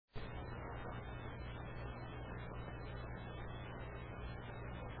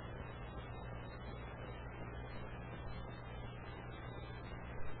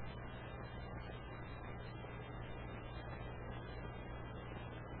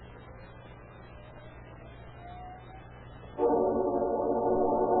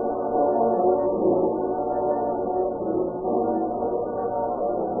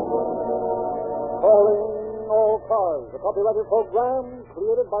special program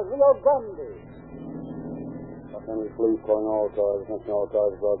created by Rio Grande. Los Angeles Police calling all cars. Attention all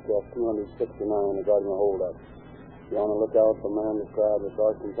cars, broadcast 269 regarding a holdup. Be on the lookout for a man described as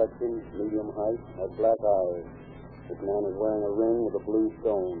dark complexion, medium height, has black eyes. This man is wearing a ring with a blue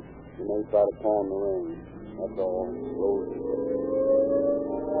stone. He may try to pawn the ring. That's all.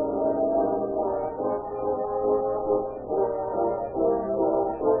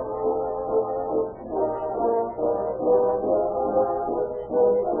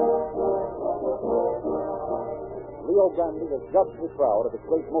 Rio Grande is justly proud of its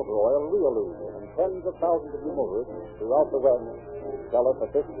great motor oil, Rioloo, and tens of thousands of new motorists throughout the West tell us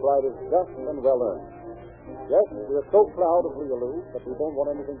that this pride is just and well earned. Yes, we are so proud of Rioloo that we don't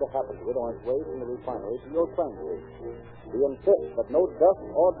want anything to happen to it on its way from the refinery to your crankcase. We insist that no dust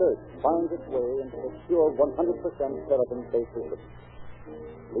or dirt finds its way into the pure 100% paraffin-based liquid.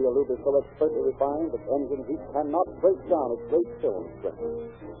 Rioloo is so expertly refined that engine heat cannot break down its great film strength.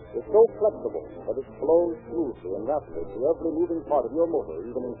 It's so flexible that it flows smoothly and rapidly through every moving part of your motor,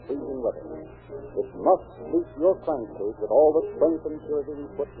 even in freezing weather. It must meet your crankcase with all the strength and purity we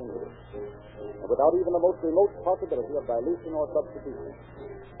put into it, and without even the most remote possibility of dilution or substitution.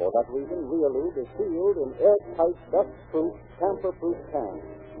 For that reason, Rioloo is sealed in airtight, dust-proof, tamper-proof cans,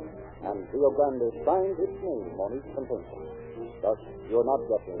 and Rio Grande signs its name on each container. Thus, you're not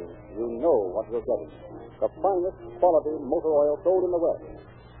guessing. You know what you're getting. The finest quality motor oil sold in the West.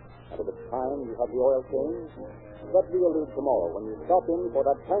 And if it's time you have the oil changed, let Rioloo tomorrow when you stop in for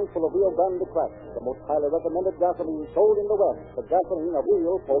that tankful of Rio Grande Crack, the most highly recommended gasoline sold in the West, the gasoline of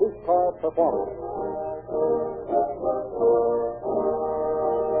real police car performance.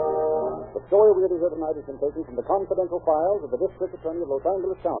 The story we will hear tonight has been taken from the confidential files of the District Attorney of Los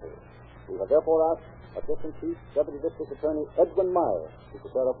Angeles County. We have therefore asked Assistant Chief Deputy District Attorney Edwin Myers to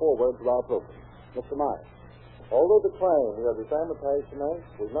prepare a foreword to our program. Mr. Myers. Although the crime we have dramatized tonight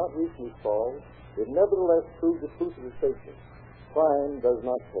was not recently solved, it nevertheless proved the truth of the statement. Crime does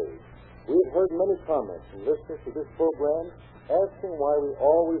not pay. We have heard many comments from listeners to this program asking why we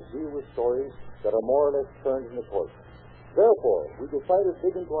always deal with stories that are more or less turned in the court. Therefore, we decided to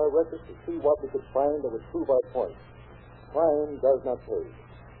dig into our records to see what we could find that would prove our point. Crime does not pay.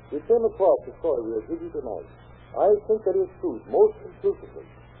 We came across the story we are giving tonight. I think that it proves most conclusively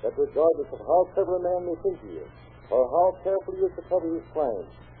that regardless of how clever a man may think he is, or how carefully he is to cover his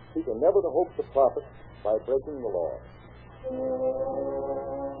crimes, he can never hope to profit by breaking the law.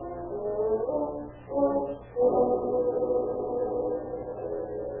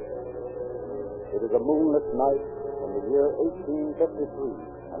 It is a moonless night in the year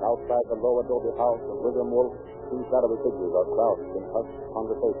 1853, and outside the low adobe house of William Wolfe, two shadowy figures are crouched in hushed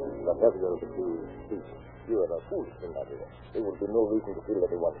conversations, the heavier of the two speak. You are a fool, Senator. There will be no reason to kill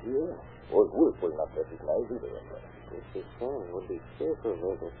anyone here, or Wolf will not recognize either of them. If the sun would be safer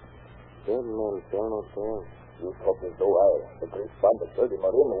with us, dead men tell no tales. You talk as though the great bandit heard him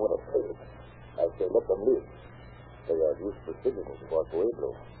in and would have killed him. I say let them live. They are useful citizens of our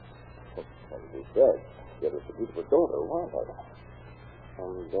pueblo. And besides, there is a beautiful daughter who wants her.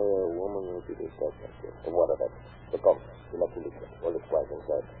 Someday a woman will be detected. And what of that? So come, you must leave them. All is quiet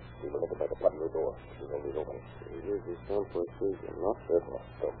inside. We will enter by the patio door. It is always open. It is the same procedure, not Certainly.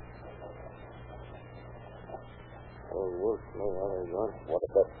 So. Oh, Wolf may have a gun. What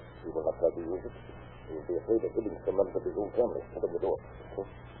of that? He will not try to use it. He will be afraid of killing some members of his own family. Open the door.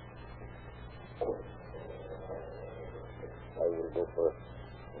 Okay. I will go first.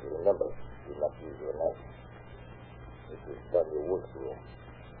 Remember, do not use your knife. If you start your work here,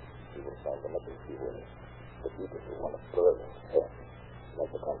 you will find the nothing you will. The people who want to burn and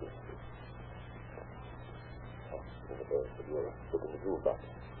like the Congress. Over there, if you're looking at the jewel box,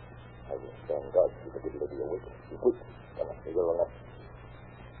 I will stand guard to keep the good lady awake. Be quick. Come on, you're on up.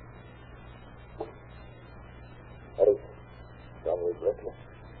 Hurry. Don't wait reckless.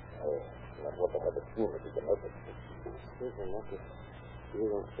 I not want to have a scheme if you can help it. Here's a necklace. You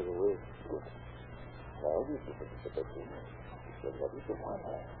don't for the way. Good. Now, you see what is the best thing. Then what is the one?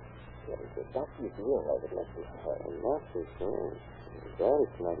 What is the doctor is doing? I would like to have. I'm not so sure. That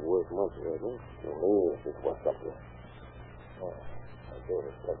is not worth much, really. To me, it was something. Oh, I don't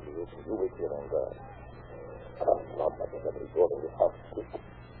expect you to do it here on guard. I'm not like every door in this house. Quick.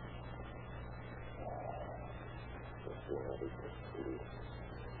 Just doing what it is. Please.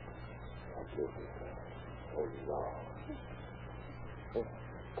 I can't do that. Oh, no.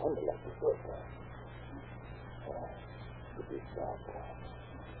 Kind of like this work now. It is bad.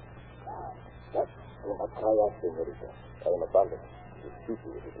 That's when I cry out, Senorita. I am a bandit. It's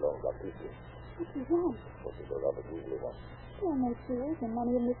cheating with his long black pieces. What do you want? What is the rabbit usually want? There are no tools and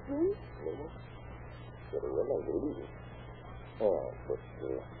money in this room. No? Very well, I believe it. Oh, but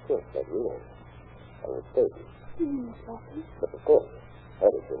since that really, I would take it. Nothing. But of course,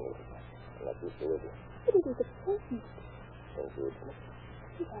 everything is like you said. But it is a present. Engagement?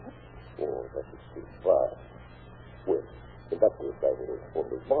 Yes. Oh, that is too far. Well, in that case, I will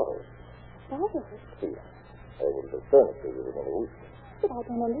only borrow it. Borrow it? See, I will return it to you within a week. But I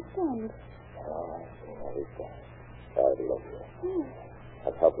don't understand. Oh, Senorita, I love you. Oh. I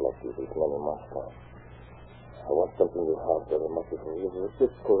have loved you these many months now. I want something you have very much of me, even if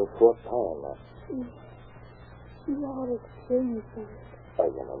it's for a short time now. You are experiencing it. I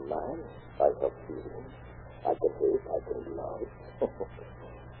am a man. I have feelings. I can hate. I can love.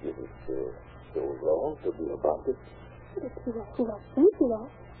 It is so wrong to be about it. But if you are who I think you are,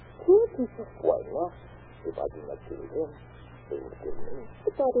 kill people. Why not? If I do not kill them, they will kill me.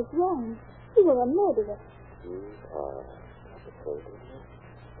 But that is wrong. You are a murderer. You are not afraid of me?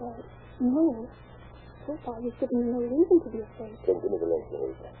 No. So far, you've given me no reason to be afraid. Then give me the link,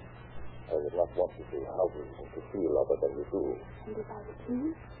 Senorita. I would not want you to have reason to feel other than you do. And if I were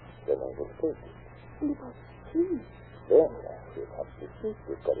king? Then I will take it. And if I were king? Then I should have to seek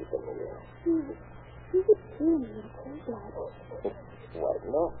to carry them away. You would kill me in cold blood. Why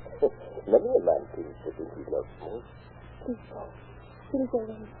not? Many a man kills to think he loves me. Please go. Please go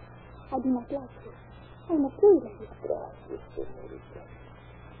away. I do not like you. I am afraid of you. Gracias, Senorita.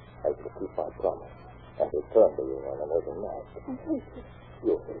 I will keep my promise and return to you on another night. I hate you.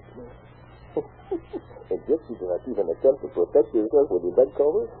 You hate me. And yet you do not even attempt to protect yourself with your bed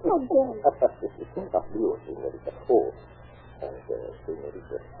covers? How dare you? Adios, Senorita. Oh, and,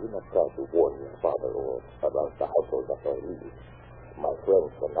 Senorita, do not try to warn your father or about the household authorities. My friend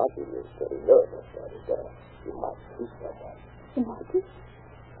Sonati is very nervous, and you might see someone. Sonati?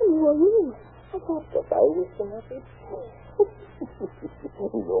 Who are you? I thought... That I was Sonati?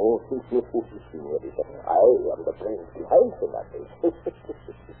 No, Senorita. I am the prince behind Sonati.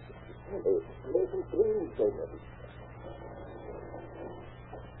 Listen, please, Senorita.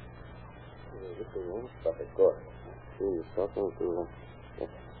 But of course, he is talking to...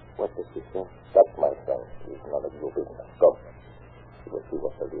 What does he say? That's my son. He's none of your business. Come. You will see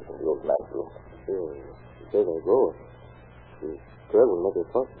what there is in the old man's room. There they go. The girl will make a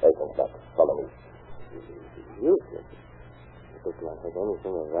fuss. I think not. Follow me. Useless. It does not have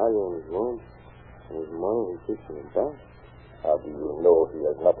anything of value in his room. And his money he keeps in the bank. How do you know he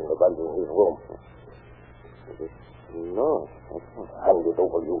has nothing of value in his room? No. Hand it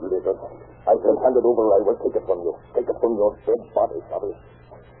over, you lizard. I can hand it over or I will take it from you. Take it from your dead body, Bobby.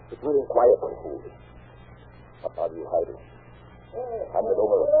 It's very quiet and cool. What are you hiding? Hand it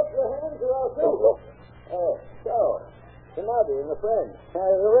over. Put up your hands or I'll shoot you. So, Sonati and the friend.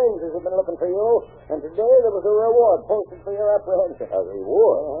 The Rangers have been looking for you, and today there was a reward posted for your apprehension. A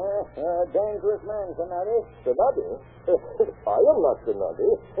reward? Dangerous man, Sonati. Sonati? I am not Sonati.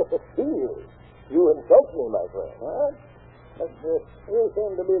 He is. You insult me, my friend. Huh? But you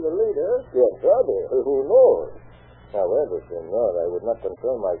seem to be the leader. Yes, Sonati. Who knows? However, senor, I would not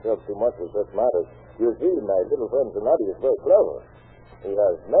concern myself too much with such matters. You see, my little friend Sonati is very clever. He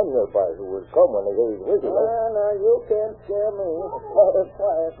has men nearby who will come when he hears whistling. No, you can't scare me.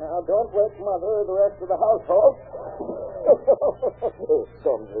 Quiet now. Don't wake Mother or the rest of the household.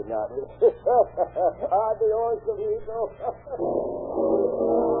 Come, Sonati. Adios, amigo.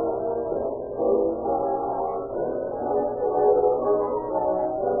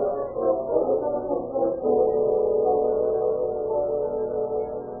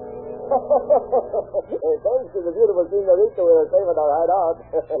 Thanks to the beautiful senorita, we were saving our hideout.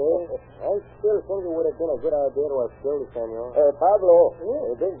 I still think it would have been a good idea to have killed Senor. Pablo,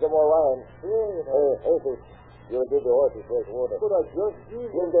 drink some more wine. Jesus, you'll give the horses fresh water. But I just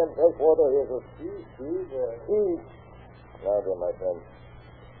Give them fresh water, Jesus. Eat. Now then, my friend,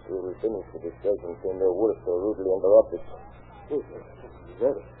 we will finish the discussion soon. Their work so rudely interrupted.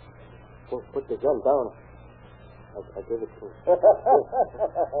 Put the gun down. I give it to him.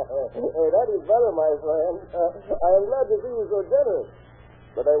 That is better, my friend. I am glad to see you so generous.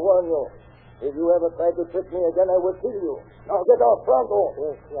 But I warn you, if you ever try to trick me again, I will kill you. Now get off, pronto.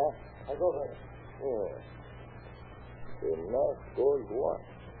 Yes, I go for it. The nice gold one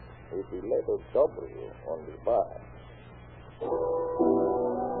with the letter W on the bar.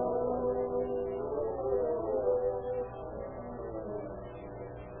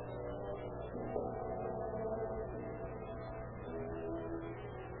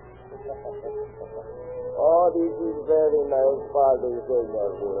 Oh, this is very nice party,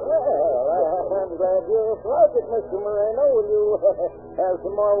 senor. Well, I'm glad you like it, Mr. Moreno. Will you have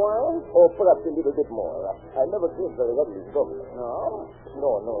some more wine? Oh, perhaps a little bit more. I never drink very heavily drunk. No.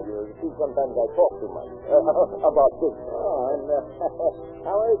 No. You see, sometimes I talk too much. About this. Oh, I And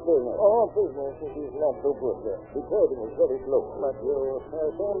how is business? Oh, business is not so good. The trading is very slow. But you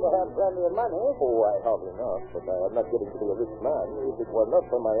seem to have plenty of money. Oh, I have enough, but I am not getting to be a rich man. If it were not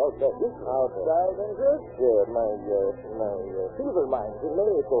for my outside business. Outside interest? Yeah, my silver mines in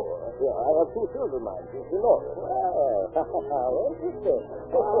Mexico. Yeah, I have 2 silver mines in Sonora. Well, interesting.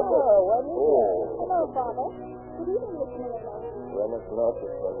 What is that? Hello, Father. Good evening, Miss Marino. Buenas noches,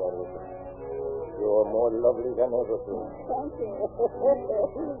 Margarita. You're more lovely than ever, too. Thank you.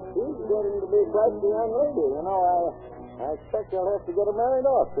 She's getting to be quite the young lady. You know, I expect you'll have to get her married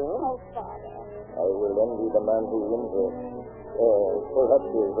off soon. Oh, Father. I will envy the man who wins her. Perhaps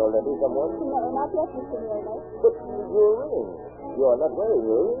there's already someone. No, not yet, Mr. Marino. But your ring. You are not wearing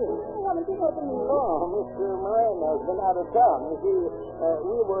your ring. Oh, haven't you heard the news? Oh, Mr. Moreno's been out of town. You see,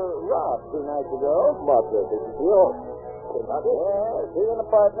 we were robbed 2 nights ago. But this is yours. Yeah, he and a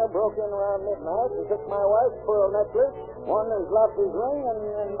partner broke in around midnight and took my wife's pearl necklace. One has lost his ring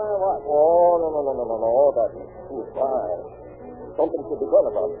and my watch. Oh, no. That is too fine. Something should be done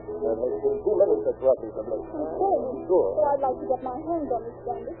about it. There's been too many such robberies of late. Okay. Sure. Well, I'd like to get my hands on this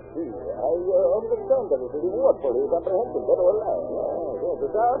bandit. See, I understand that it's a reward for his apprehension, dead or alive. Yes,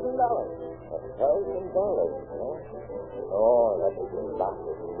 $1,000. $1,000, huh? Oh, that is a lot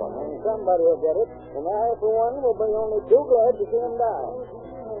of fun. Somebody will get it, and I, for one, will be only too glad to see him die.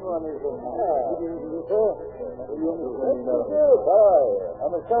 One is a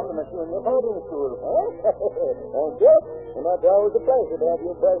I'm a compliment you in your boarding school. Thank you. And that's always a pleasure to have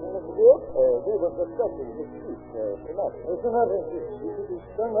you present, Mr. Duke. We were suspecting this speech tonight. It's another. You should be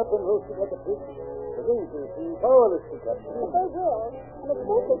strung up and roasted like a pig. The reason is powerless to cut. But they will. And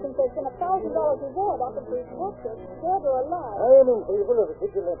especially since there's been $1,000 reward offered for his portrait, dead or alive. I am in favor of a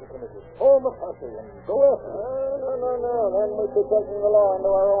vigilante committee. Home of hustling. Go after it. No. Then we'd be taking the law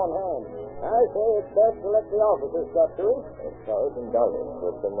into our own hands. I say it's best to let the officers cut to it. $1,000.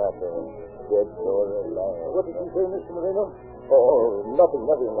 What's the matter? Dead or alive. What did you say, Mr. Marino? Oh, nothing.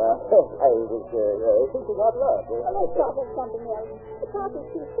 I was thinking out loud. Let's talk of something else. The talk is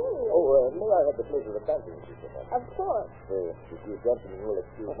too serious. Oh, may I have the pleasure of thanking you, Mr. Of course. If you gentlemen will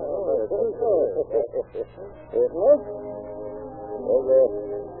excuse me. There's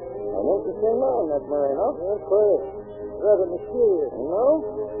an interesting man, that Marino. Of course. Rather mysterious, you know?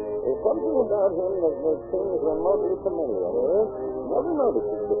 There's something about him that makes things remotely familiar. Never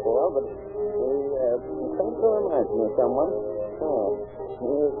noticed it before, but he seems to remind me of someone.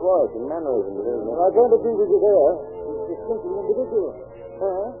 His voice and mannerisms. I can't agree with you there. He's distinctly individual.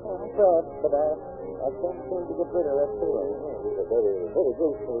 Perhaps, but I can't seem to get rid of that feeling. He's a very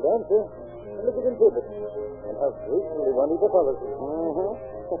graceful dancer. And look at him pivot. And how gracefully one he develops.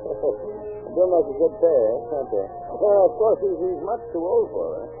 They'll make a good pair, can't they? Well, of course, he's much too old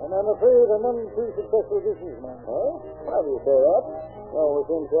for her. And I'm afraid a none too successful businessman. Why do you say that? Oh, we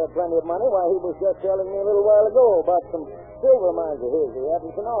seem to have plenty of money. Why, he was just telling me a little while ago about some silver mines of his he had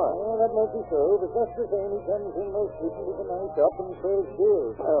in Sonora. Well, that might be so, but just the same, he comes in most frequently to my shop and sells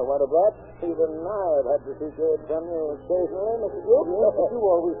bills. Well, what of that? Even I have had to seek aid from you occasionally, Mr. Duke. Yes, but you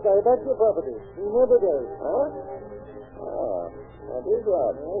always carry back your property. He never does. Huh? That is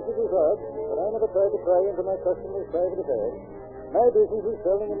right. Yes, it is right. But I never try to pry into my customers' private affairs. My business is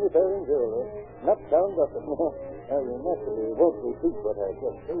selling and repairing jewelry, not sound gossip. You naturally won't repeat what I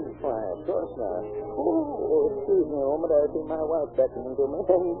just said. Why, of course not. Oh, excuse me a moment. I see my wife beckoning to me.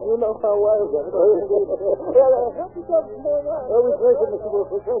 And you know how wild that is. Well, help yourself some more wine. Oh, we drink it, Mr.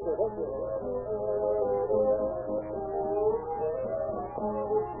 Wolf. We drink it. Thank you.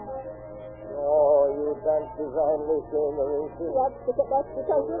 Oh, you can't design this scenery. That's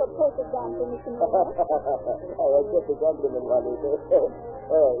because you're a perfect dancer, Mr. Marino. I get the compliment, Ronnie.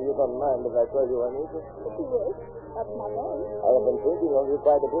 You don't mind if I call you Anita? If you wish. That's my name. I have been thinking of you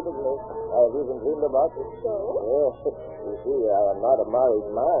quite a bit of late. I have even dreamed about it. So? Yes. You see, I am not a married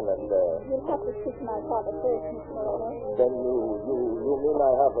man, and... You'll have to speak to my father first, Mr. Marino. Then you mean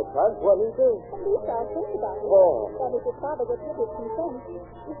I have a chance, Juanita? At least I'll think about it. Oh. That is, your father gets his consent.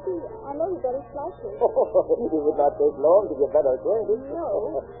 You see, I know you're very slightly. It would not take long to get better acquainted.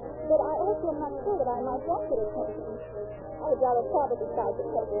 No. But I also am not sure that I might want your attention. I would rather father decide the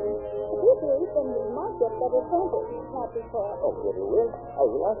question. If you agree, then we might get better acquainted, not before. Oh, very well. I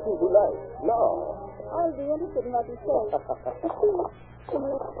will ask you to lie. No. I'll be interested in what you say. You see,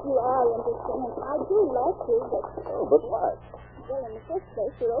 you are interested, and I do like you, but... Oh, but why? Well, in the first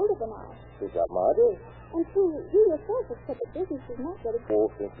place, you're older than I. Is that matter? And two, you yourself have said that business is not very good.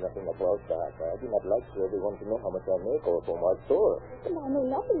 Oh, think nothing about that. I do not like for everyone to know how much I make or from what store. And I know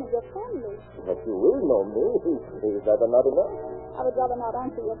nothing of your family. But you will know me. Is that not enough? I would rather not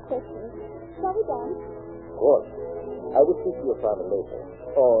answer your questions. Shall we dance? course. I will speak to your father later.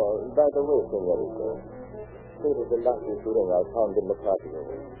 Oh, by the way, senorita, here is the lucky ring I found in the patio.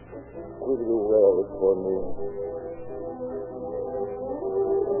 Will you wear it for me?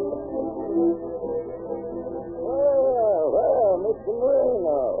 Well, Mr.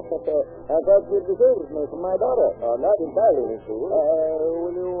 Moreno. I thought you'd be serviceman for my daughter. Not entirely, Mr. Wood.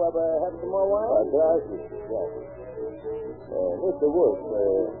 Will you have some more wine? Gracias. Mr. Wood,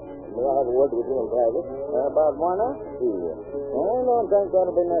 may I have a word with you in private? About Juana? Yeah. I don't think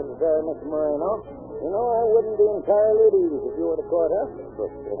that'll be necessary, Mr. Moreno. You know, I wouldn't be entirely at ease if you were to court her.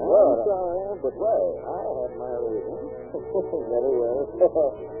 But I'm sorry, but why? I have my reasons. Very well.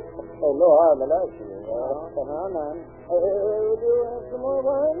 No harm in asking you. None. Would you have some more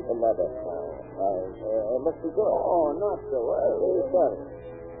wine? Another. I must be going. Oh, not so. Very sorry.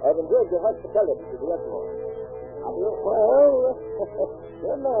 I've enjoyed your hospitality to the utmost. Well,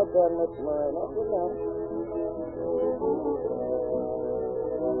 good night, then, Mr. Moreno. Good night.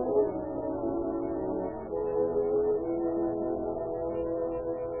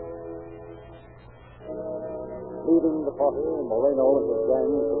 Leaving the party, Moreno and his gang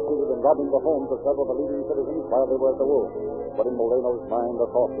succeeded in robbing the homes of several of the leading citizens while they were at the wolf. But in Moreno's mind, a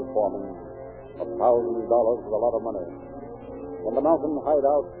thought was forming. $1,000 was a lot of money. In the mountain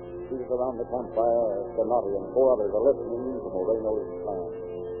hideout, seated around the campfire, Sonati and 4 others are listening to Moreno's plan.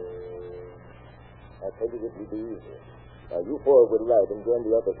 I tell you it will be easy. Now, you 4 will ride and join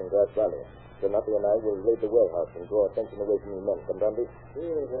the others in Grass Valley. Sonati and I will raid the warehouse and draw attention away from the men. Comprende?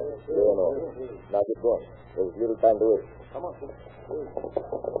 There no. Now get going. There's little time to waste. Come on. We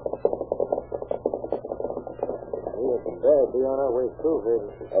can better be on our way through, Red.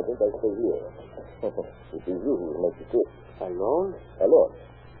 I think I'll stay here. It is you who will make the trip. Alone? Alone?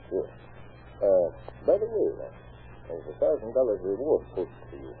 Yes. By the way, there's $1,000 reward put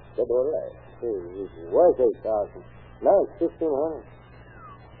to you. That all right? Where's 8,000? No, it's 1,500.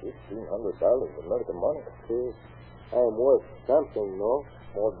 $1,500 American money. See, I'm worth something, no?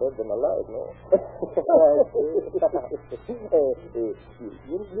 More dead than alive, no?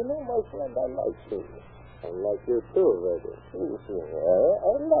 You know, my friend, I like you. I like you too, Reggie. I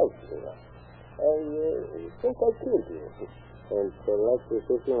like you. I think I killed you. And select the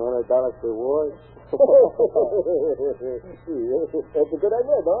 $1,500 reward? That's a good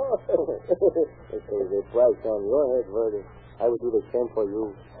idea, no? If there's a price on your head, Verdi, I would do the same for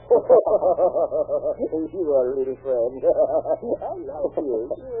you. You are a little friend. I like you.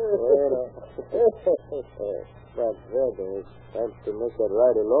 But, Verdi, it's time to make that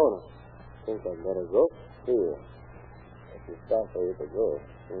ride alone. I think I'd better go. Here. It's time for you to go.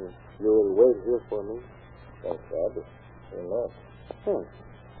 You will wait here for me? Thanks, Abby. You're not.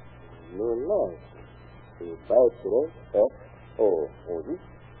 You're not. You buy it today? Huh? Oh, this?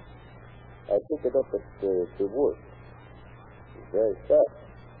 I picked it up at the wood. It's very sharp.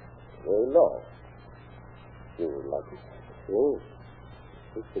 Very long. You would like it? Sure.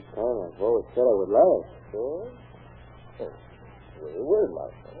 It's the kind I've always said I would like. Sure? Very well, my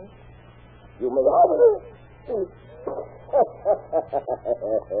friend. You may have it.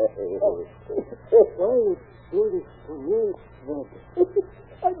 Why would you do this to me,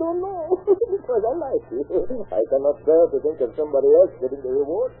 I don't know. Because I like you. I cannot bear to think of somebody else getting the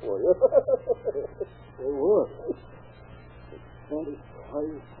reward for you. Reward? Do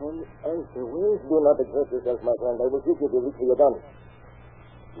not exert yourself, my friend. I will shoot you to reach for your gun.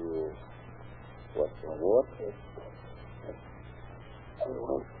 You... What's the reward? I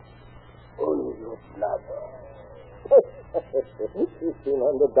want only your blood. $1,500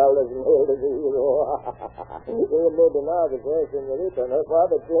 more to the hero. They made an arbiter, senorita, and her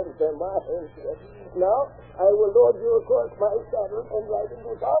father changed their minds. Now, I will load you across my saddle and ride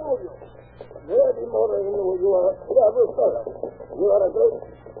into town with you. Very Moreno, you are a clever fellow. You are a great...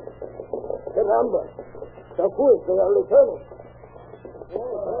 Caramba. The fools, they are returning.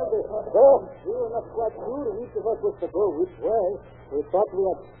 So, we were not quite sure which of us was to go which way. We thought we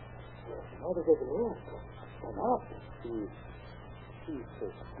had... How does it mean? Why not? He's so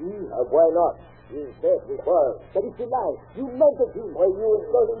sweet. Why not? He's dead before. But it's a lie. You meant it, you. Why, you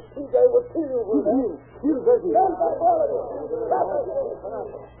insulting pig, I will kill you for that. You Reggie. Stand by,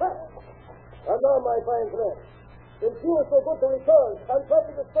 and now, my fine friend, since you are so good to return and try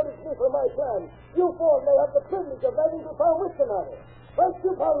to discourage me from my plan, you 4 may have the privilege of riding to town with tonight. First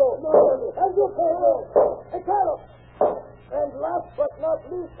you, Pablo. No. And you, Pedro. And Carlos. And last but not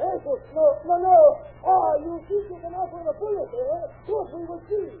least, Jesus. No. Oh, you think you can offer a bullet, eh? Yes, we will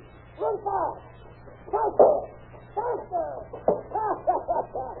see. Run fast. Faster.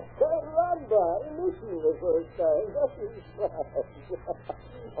 Don't run, by. Listen the first time. That is fine.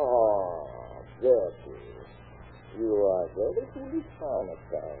 Oh, Gertie. You are very foolish man of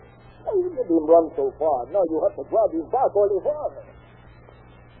time. I wouldn't let him run so far. Now you have to grab him back all the farther.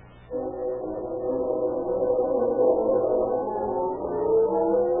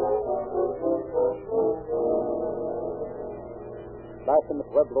 Back in the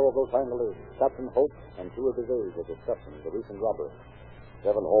Pueblo of Los Angeles, Captain Hope and two of his aides were discussing the recent robbery.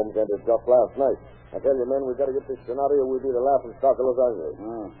 Kevin Holmes entered just last night. I tell you, men, we've got to get this scenario. We'll be the laughing stock of Los Angeles.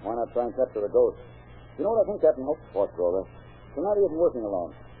 Why not try and capture the ghost? You know what I think, Captain Hope? What's brother? Sonati isn't working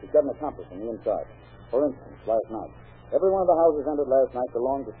alone. He's got an accomplice on the inside. For instance, last night. Every one of the houses entered last night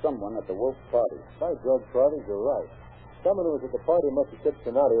belonged to someone at the Wolf party. By George, Friday, you're right. Someone who was at the party must have tipped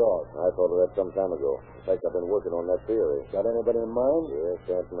Sonati off. I thought of that some time ago. In fact, I've been working on that theory. Got anybody in mind? Yes,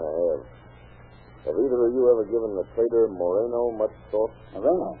 Captain, I have. Have either of you ever given the traitor Moreno much thought?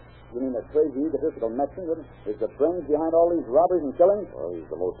 Moreno? You mean the crazy, egotistical Mexican is the brains behind all these robberies and killings? Well, he's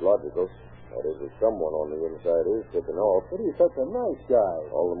the most logical. That is, if someone on the inside is tipping off. But he's such a nice guy.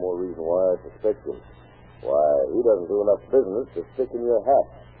 All the more reason why I suspect him. Why, he doesn't do enough business to stick in your hat.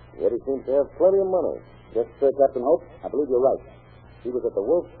 Yet he seems to have plenty of money. Yes, sir, Captain Hope. I believe you're right. He was at the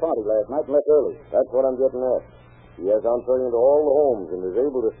Wolf's party last night and left early. That's what I'm getting at. He has entree into all the homes and is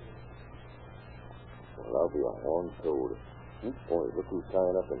able to... Well, I'll be a horn toad. Boy, look who's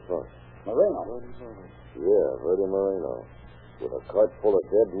tying up in front. Moreno? Yeah, Verdi Moreno. With a cart full of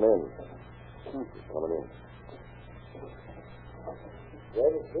dead men. He's coming in.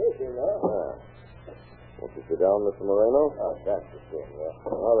 Very good, you know. Ah. Won't you sit down, Mr. Moreno? Oh, that's the thing, yeah.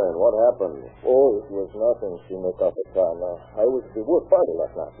 Well, then, what happened? Oh, it was nothing, Senor Capitan. I was at the wood party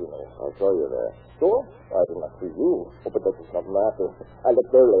last night, you know. I saw you there. So? I did not see you. Oh, but that does not matter. I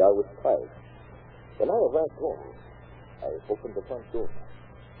left early. I was tired. When I arrived home, I opened the front door.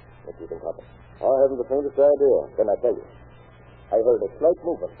 What do you think happened? I haven't the faintest idea. Then I tell you. I heard a slight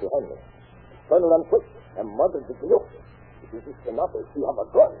movement behind me. Turned around quick and muttered to look. If you cannot, you have a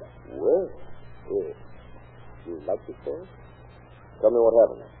gun. Well? Yes. You like this story? Tell me what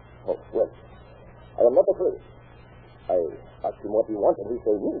happened. Oh, well, I am not afraid. I asked him what he wanted. He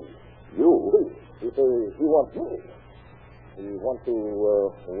said, me. You? He said, he wants me. He wants to,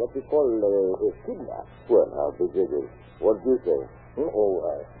 what you call, kidnap. Well, how big is it? What did you say? Oh,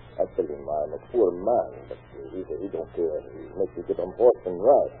 I tell him I'm a poor man, but he said he don't care. He makes me get on horse and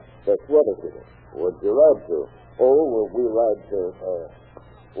ride. That's what it is. What'd you ride to? Oh, well, we ride,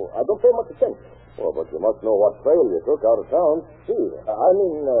 I don't pay much attention. Well, but you must know what trail you took out of town. See, I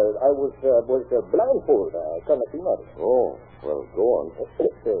mean, I was blindfolded. I cannot see nothing. Oh, well, go on.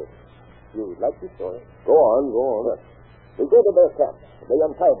 You like this story? Go on. We go to their camp. They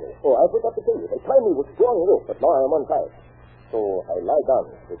untied me. Oh, I forgot to tell you. They tied me with strong rope, but now I am untied. So I lie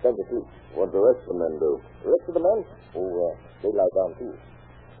down to tend to sleep. What the rest of the men do? The rest of the men? Oh, they lie down too.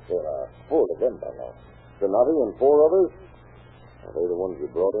 There are 4 of them by now. Sonati and 4 others? Are they the ones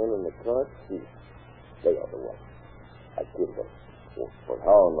you brought in the cart? See, they are the ones. I killed them. Oh, but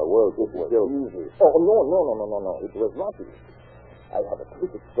how in the world did you kill them? Easy. Oh, no. It was not easy. I had a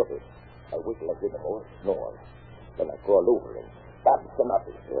cricket struggle. I whistled like this, no one. Then I crawled over him. That's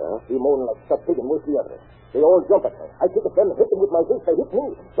Sonati. Yeah? He moaned like such pig and with the other. They all jump at me. I took a pen and hit them with my fist. They hit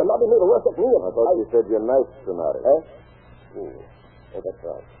me. Sonati made a rush at me. I thought you said you knifed Sonati. Oh, that's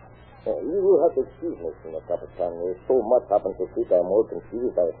right. You will have to excuse me, Senor Capitan. There's so much happened to see I'm all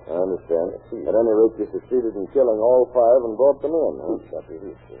confused. I understand. At any rate, you succeeded in killing all 5 and brought them in, huh? That is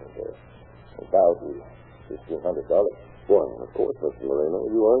it, Senor. About $1,500. Well, of course, Mr. Moreno.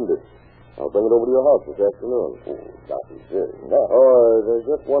 You earned it. I'll bring it over to your house this afternoon. Oh, that is very nice. Oh, there's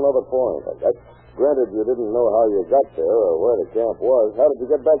just one other point. Granted, you didn't know how you got there or where the camp was. How did you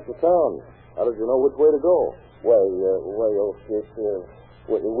get back to town? How did you know which way to go? Well,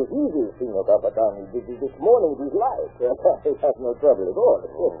 it was easy, Senor Capitan. This morning it was light. I had no trouble at all.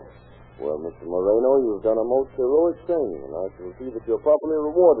 Oh. Well, Mr. Moreno, you've done a most heroic thing, and I shall see that you're properly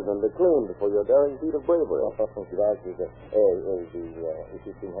rewarded and acclaimed for your daring feat of bravery. Gracias. The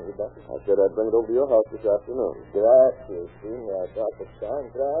 $1,500? I said I'd bring it over to your house this afternoon. Gracias, Senor Capitan.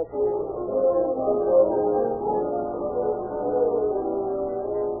 Gracias.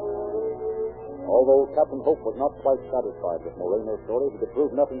 Although Captain Hope was not quite satisfied with Moreno's story, he could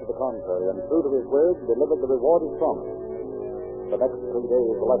prove nothing to the contrary, and true to his word, delivered the reward he promised. The next 3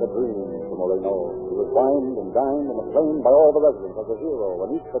 days were like a dream to Moreno. He was wined and dined and acclaimed by all the residents as a hero,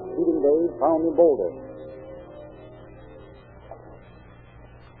 and each succeeding day found him bolder.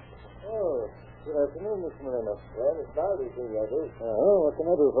 Oh, good afternoon, Mr. Moreno. Well, it's howdy, Senor. Oh, what can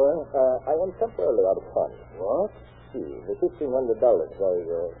I do for you? I am temporarily out of funds. What? see. The $1,500 I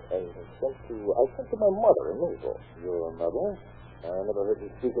sent to my mother in Naples. Your mother? I never heard you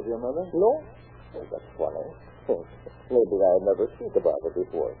speak of your mother. No? Oh, that's funny. Maybe I never speak about it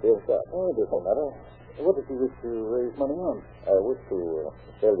before. Yes, sir. Oh, it doesn't matter. What did you wish to raise money on? I wish to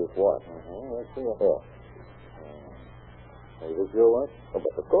sell this watch. Let's see. Yeah. Is this your watch? Oh,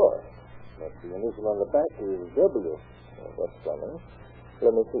 but of course. That's the initial on the back is W. Oh, that's funny.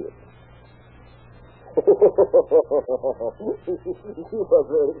 Let me see it. You are a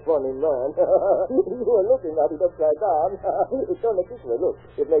very funny man. You are looking at it upside down. Turn it this way. Look,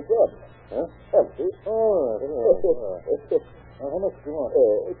 it makes empty. Huh? Empty. Oh, yeah. How much do you want?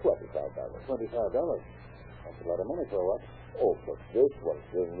 $25. $25. That's a lot of money for a watch. Oh, but this one,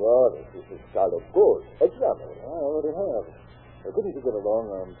 senor, this is solid gold. Examine it. I already have. Couldn't you get along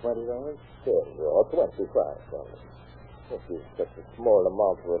on $20? Or $25. This is such a small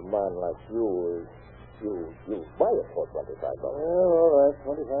amount for a man like you. You buy it for $25. All right,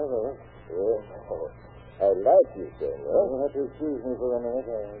 $25. Yeah. Oh, I like you, senor. You'll have to excuse me for a minute.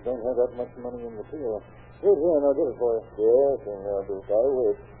 I don't have that much money in the till. Wait here and I'll get it for you. Yes, senor, Duke. I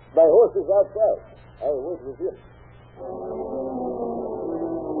wait. My horse is outside. I wait with him.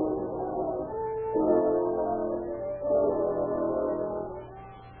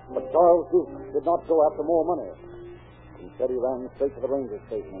 But Charles Duke did not go after more money. Instead, he ran straight to the ranger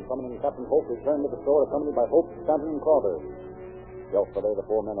station, and summoning Captain Hope, returned to the store accompanied by Hope, Stanton, and Carver. Just below, the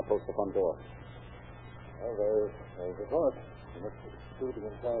four men approached the front door. Well, there's the horse. He must still be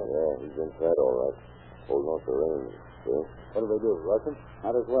inside. Yeah, he's inside all right. Holding on to the reins. See? What do they do, rush him?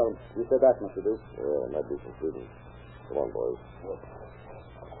 Might as well. You said that, Mr. Duke. Yeah, might be confusing. Come on, boys.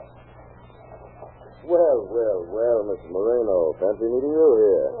 Well, Mr. Moreno. Fancy meeting you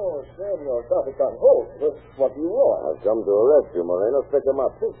here. Oh, Samuel, Captain Hope. What do you want? I've come to arrest you, Moreno. Pick him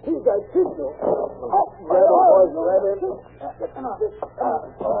up. Please, I kicked you. Grab him, boys, grab him.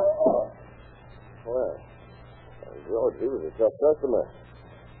 Well, George, he was a tough customer.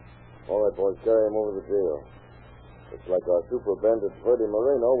 All right, boys, carry him over to jail. Looks like our super bandit, Freddie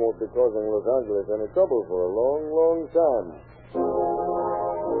Moreno, won't be causing Los Angeles any trouble for a long, long time.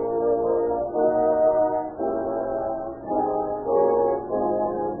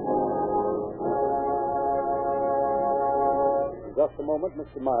 In just a moment,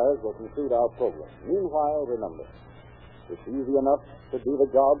 Mr. Myers will conclude our program. Meanwhile, remember, it's easy enough to do the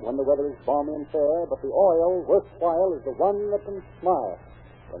job when the weather is balmy and fair, but the oil worthwhile is the one that can smile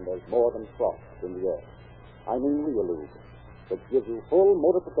when there's more than frost in the air. I mean Rio Lube, which gives you full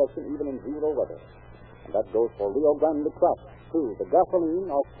motor protection even in zero weather. And that goes for Rio Grande Craft, too, the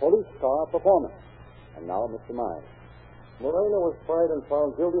gasoline of police car performance. And now, Mr. Myers. Moreno was tried and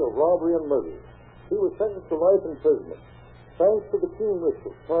found guilty of robbery and murder. He was sentenced to life imprisonment. Thanks to the keen wit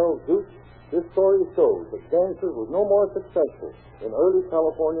of Charles Duke, this story shows that gangsters were no more successful in early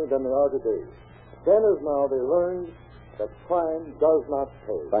California than they are today. Then as now, they learned that crime does not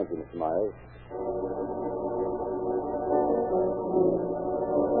pay. Thank you, Mr. Myers.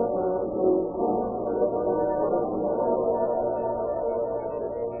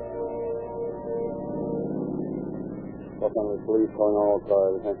 Los Angeles Police calling all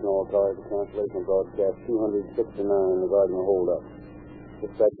cars, attention all cars, the cancellation broadcast 269 regarding the holdup.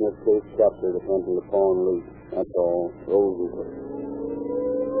 Suspect in this case captured attempting to pawn loot. That's all. Rosenberg.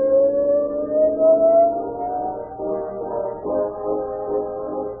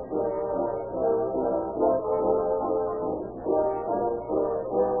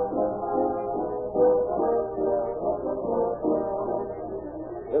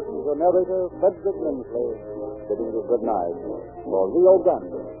 This is the narrator, Frederick Lindsley, bidding you good night for Rio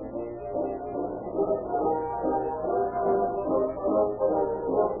Grande.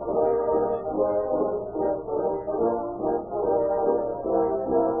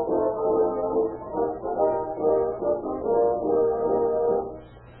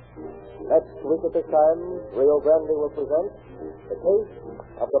 Next week at this time, Rio Grande will present The Case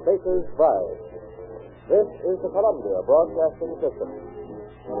of the Baker's Bride. This is the Columbia Broadcasting System.